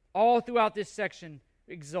 All throughout this section,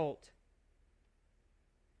 exult.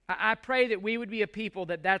 I pray that we would be a people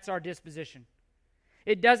that's our disposition.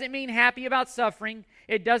 It doesn't mean happy about suffering.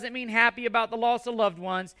 It doesn't mean happy about the loss of loved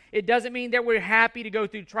ones. It doesn't mean that we're happy to go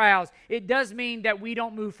through trials. It does mean that we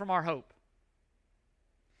don't move from our hope.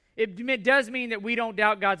 It does mean that we don't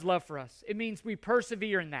doubt God's love for us. It means we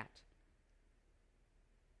persevere in that.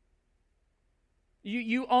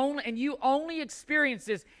 You only experience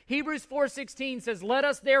this. Hebrews 4:16 says, "Let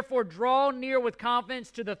us therefore draw near with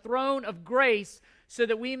confidence to the throne of grace, so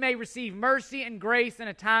that we may receive mercy and grace in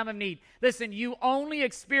a time of need." Listen, you only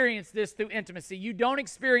experience this through intimacy. You don't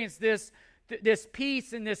experience this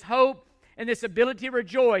peace and this hope and this ability to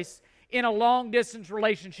rejoice in a long-distance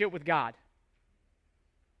relationship with God.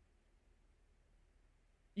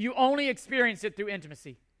 You only experience it through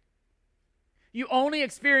intimacy. You only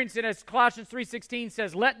experience it, as Colossians 3:16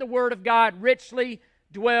 says, let the word of God richly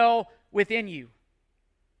dwell within you.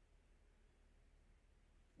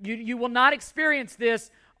 You will not experience this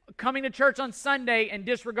coming to church on Sunday and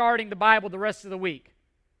disregarding the Bible the rest of the week.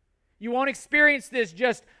 You won't experience this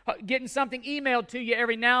just getting something emailed to you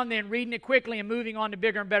every now and then, reading it quickly and moving on to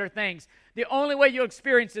bigger and better things. The only way you'll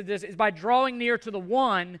experience this is by drawing near to the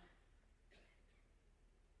one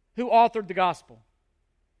who authored the gospel.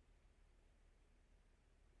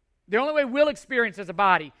 The only way we'll experience as a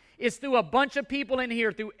body is through a bunch of people in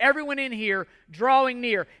here, through everyone in here drawing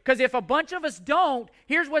near. Because if a bunch of us don't,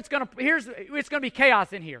 it's going to be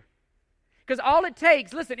chaos in here. Because all it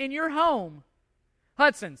takes, listen, in your home,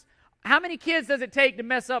 Hudson's, how many kids does it take to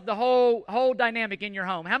mess up the whole dynamic in your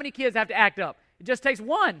home? How many kids have to act up? It just takes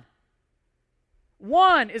one.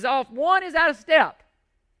 One is off. One is out of step.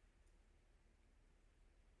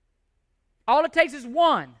 All it takes is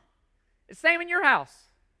one. It's the same in your house.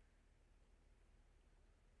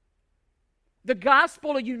 The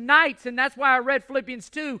gospel unites, and that's why I read Philippians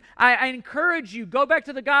 2. I encourage you, go back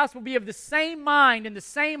to the gospel, be of the same mind and the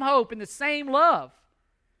same hope and the same love.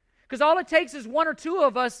 Because all it takes is one or two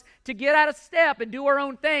of us to get out of step and do our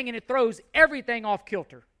own thing, and it throws everything off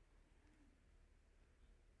kilter.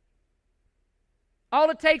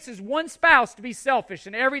 All it takes is one spouse to be selfish,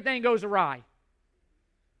 and everything goes awry.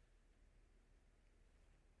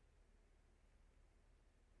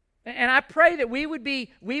 And I pray that we would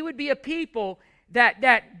be a people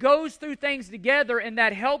that goes through things together and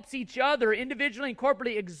that helps each other individually and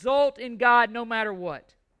corporately exult in God no matter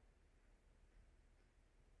what.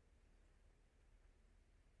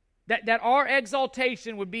 That our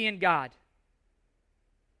exaltation would be in God.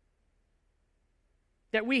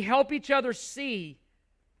 That we help each other see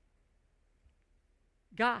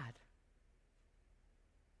God.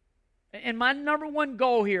 And my number one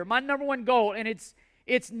goal here, and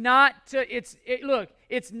it's not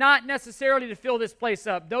necessarily to fill this place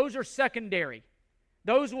up. Those are secondary.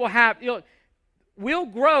 Those will have, we'll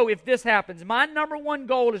grow if this happens. My number one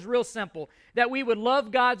goal is real simple, that we would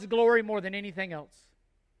love God's glory more than anything else.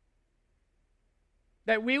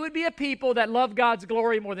 That we would be a people that love God's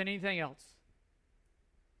glory more than anything else.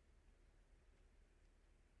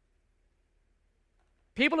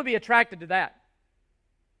 People will be attracted to that.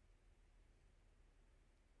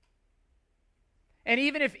 And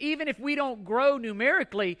even if we don't grow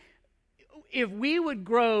numerically, if we would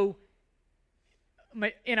grow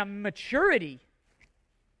in a maturity.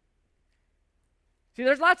 See,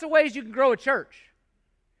 there's lots of ways you can grow a church.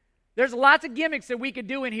 There's lots of gimmicks that we could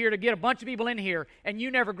do in here to get a bunch of people in here, and you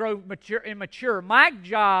never grow mature. My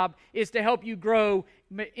job is to help you grow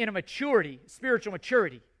in a maturity, spiritual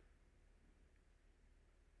maturity.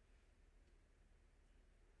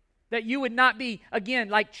 That you would not be, again,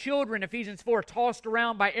 like children, Ephesians 4, tossed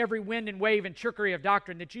around by every wind and wave and trickery of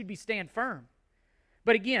doctrine, that you'd be stand firm.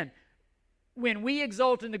 But again, when we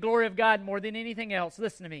exult in the glory of God more than anything else,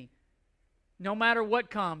 listen to me, no matter what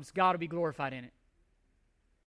comes, God will be glorified in it.